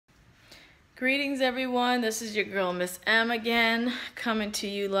Greetings everyone, this is your girl Miss M again, coming to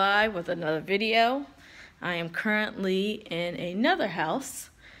you live with another video. I am currently in another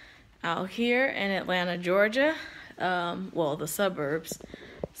house out here in Atlanta, Georgia, well, the suburbs.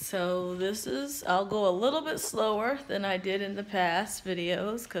 So I'll go a little bit slower than I did in the past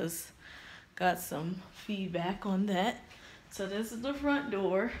videos because got some feedback on that. So this is the front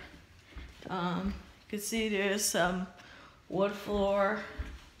door. You can see there's some wood floor.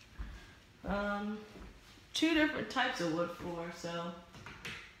 Two different types of wood floor, so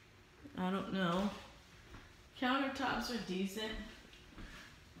I don't know. Countertops are decent,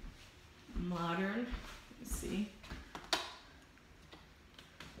 modern. Let's see.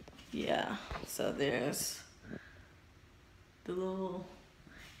 Yeah, so there's the little,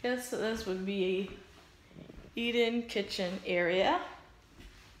 I guess this would be a eat-in kitchen area.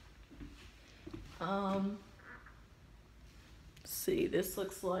 See, this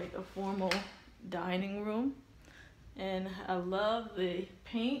looks like a formal dining room, and I love the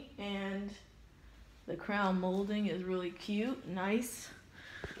paint, and the crown molding is really cute, nice.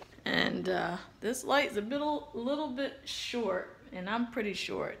 And this light is a little bit short, and I'm pretty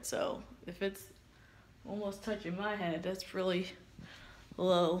short, so if it's almost touching my head, that's really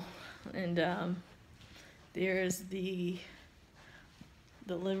low. And there's the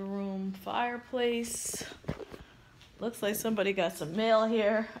living room fireplace. Looks like somebody got some mail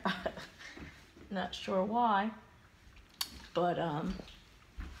here. Not sure why. But,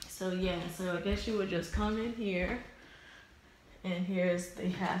 so yeah, so I guess you would just come in here. And here's the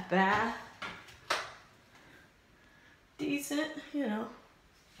half bath. Decent, you know.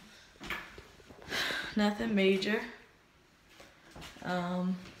 Nothing major.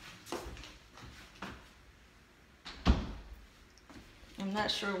 I'm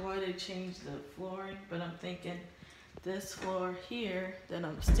not sure why they changed the flooring, but I'm thinking this floor here that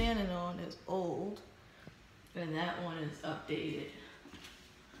I'm standing on is old, and that one is updated.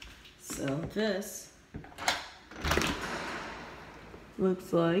 So this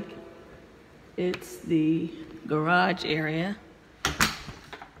looks like it's the garage area.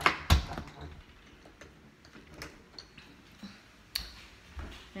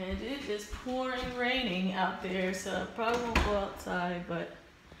 And it is pouring raining out there, so I probably won't go outside, but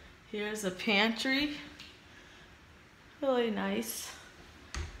here's a pantry. Really nice.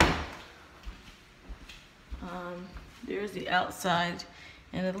 There's the outside,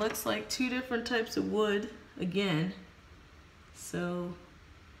 and it looks like two different types of wood again. So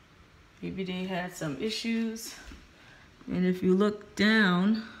maybe they had some issues. And if you look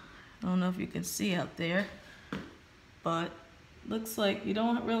down, I don't know if you can see out there, but looks like you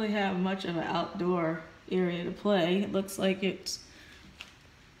don't really have much of an outdoor area to play. It looks like it's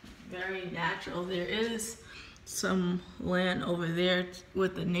very natural. There is some land over there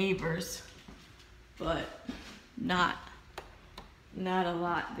with the neighbors, but not a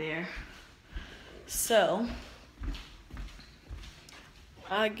lot there. So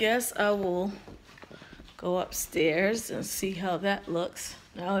I guess I will go upstairs and see how that looks.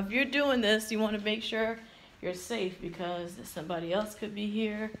 Now if you're doing this, you want to make sure you're safe, because somebody else could be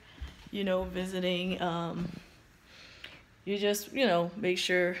here, you know, visiting. You just, you know, make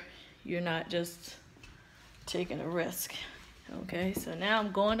sure you're not just taking a risk. Okay, so now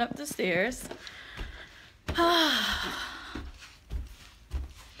I'm going up the stairs.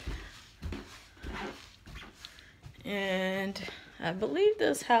 And I believe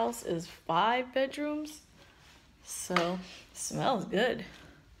this house is 5 bedrooms, so it smells good.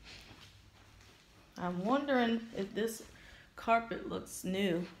 I'm wondering if this carpet looks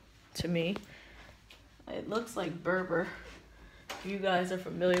new to me. It looks like Berber. If you guys are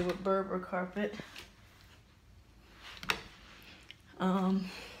familiar with Berber carpet.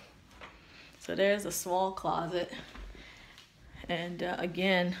 So there's a small closet. And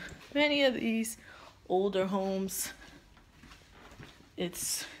again, many of these older homes,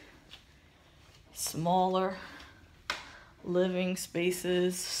 it's smaller living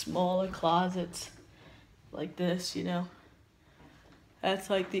spaces, smaller closets like this, you know. That's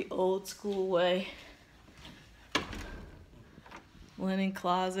like the old school way. Linen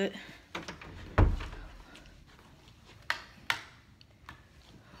closet.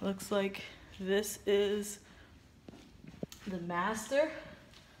 Looks like this is the master.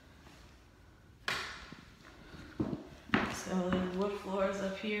 So there's wood floors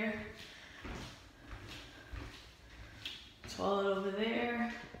up here. Toilet over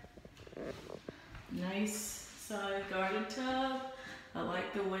there. Nice size garden tub. I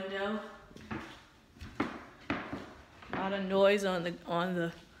like the window. A lot of noise on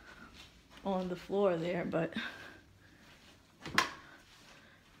the floor there, but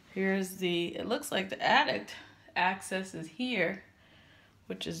Here's the, it looks like the attic access is here,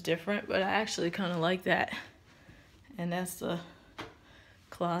 which is different, but I actually kind of like that. And that's the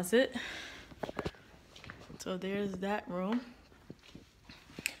closet. So there's that room.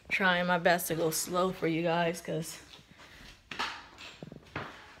 Trying my best to go slow for you guys, because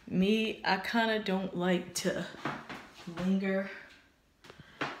I kind of don't like to linger,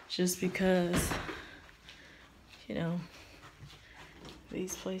 just because, you know,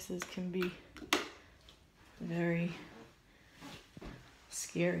 these places can be very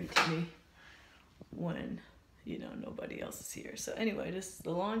scary to me when, you know, nobody else is here. So anyway, this is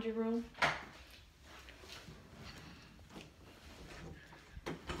the laundry room.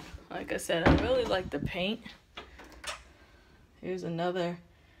 Like I said, I really like the paint. Here's another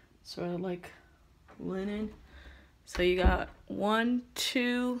sort of like linen. So you got 1,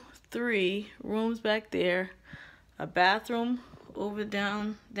 2, 3 rooms back there, a bathroom over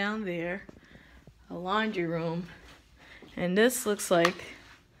down there, a laundry room, and this looks like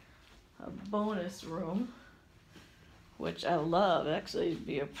a bonus room, which I love. Actually, it'd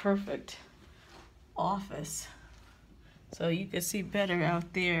be a perfect office. So you can see better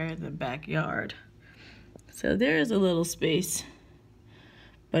out there in the backyard. So there is a little space,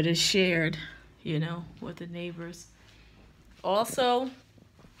 but it's shared, you know, with the neighbors. Also,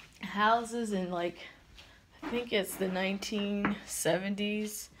 houses in, like, I think it's the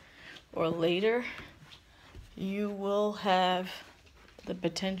 1970s or later, you will have the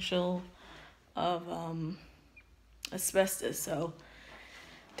potential of asbestos. So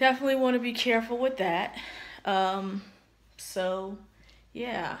definitely want to be careful with that. So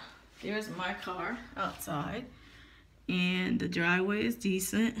yeah, there's my car outside, and the driveway is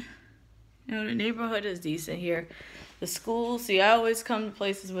decent. You know, the neighborhood is decent here. The schools, see, I always come to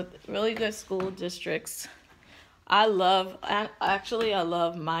places with really good school districts. I love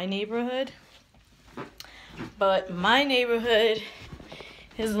my neighborhood, but my neighborhood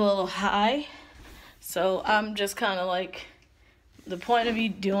is a little high. So I'm just kind of like, the point of me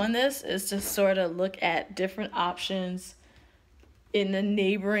doing this is to sort of look at different options in the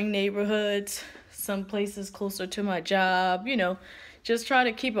neighboring neighborhoods, some places closer to my job, you know, just try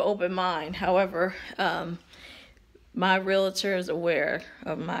to keep an open mind. However, my realtor is aware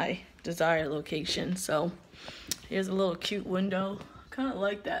of my desired location. So here's a little cute window. Kind of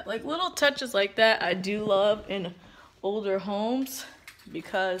like that. Like little touches like that I do love in older homes,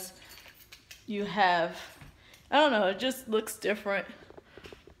 because you have, I don't know, it just looks different.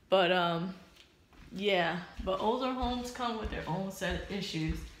 But yeah, but older homes come with their own set of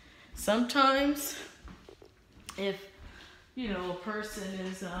issues. Sometimes if, you know, a person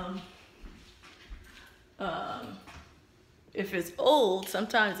is if it's old,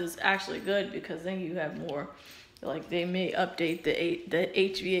 sometimes it's actually good, because then you have more, like they may update the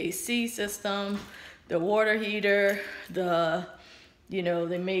HVAC system, the water heater, you know,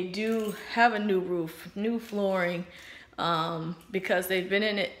 they may have a new roof, new flooring, because they've been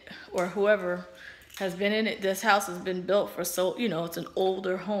in it, or whoever has been in it. This house has been built for, so, you know, it's an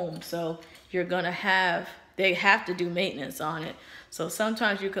older home, so you're gonna they have to do maintenance on it. So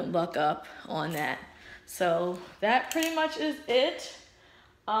sometimes you can luck up on that. So that pretty much is it.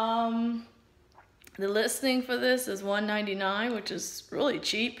 The listing for this is $199, which is really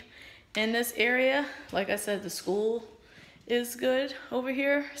cheap in this area. Like I said, the school is good over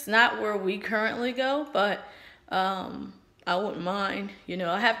here. It's not where we currently go, but I wouldn't mind. You know,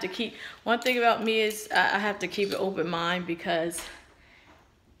 I have to keep, one thing about me is I have to keep an open mind, because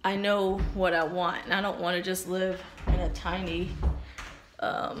I know what I want, and I don't want to just live in a tiny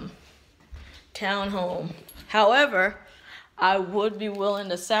townhome. However, I would be willing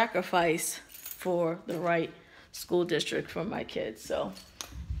to sacrifice for the right school district for my kids. So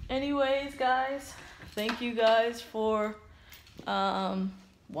anyways, guys, thank you guys for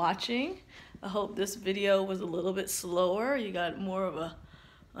watching. I hope this video was a little bit slower. You got more of a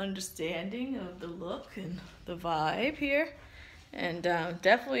understanding of the look and the vibe here. And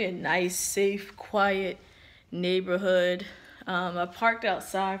definitely a nice, safe, quiet neighborhood. I parked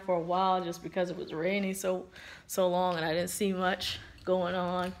outside for a while just because it was raining so long, and I didn't see much going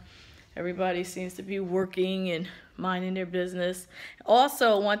on. Everybody seems to be working and minding their business.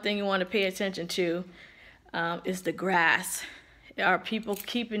 Also, one thing you want to pay attention to is the grass. Are people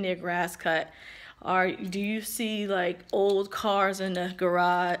keeping their grass cut? Do you see like old cars in the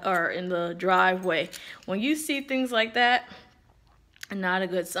garage or in the driveway? When you see things like that, not a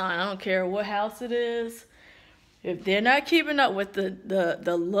good sign. I don't care what house it is. If they're not keeping up with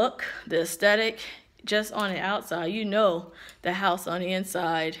the look, the aesthetic, just on the outside, you know the house on the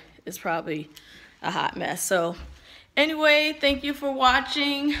inside is probably a hot mess. So Anyway, thank you for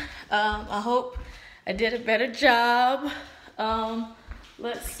watching. I hope I did a better job.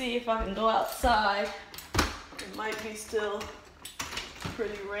 Let's see if I can go outside. It might be still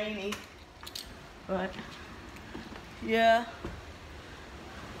pretty rainy, but yeah,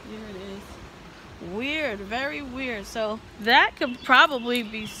 here it is. Weird, very weird. So that could probably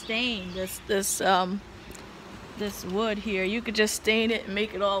be stained. This wood here, you could just stain it and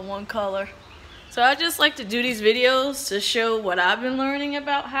make it all one color. So I just like to do these videos to show what I've been learning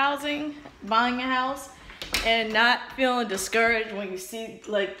about housing, buying a house, and not feeling discouraged when you see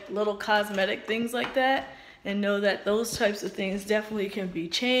like little cosmetic things like that, and know that those types of things definitely can be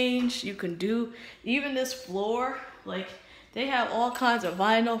changed. You can do even this floor, like they have all kinds of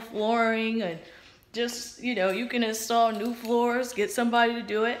vinyl flooring, and just, you know, you can install new floors, get somebody to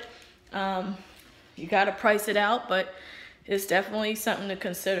do it. You gotta price it out, but it's definitely something to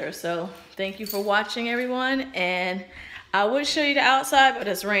consider. So thank you for watching, everyone, and I would show you the outside, but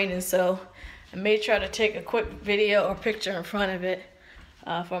it's raining, so I may try to take a quick video or picture in front of it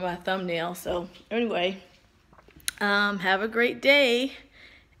for my thumbnail. So anyway, have a great day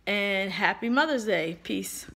and happy Mother's Day. Peace.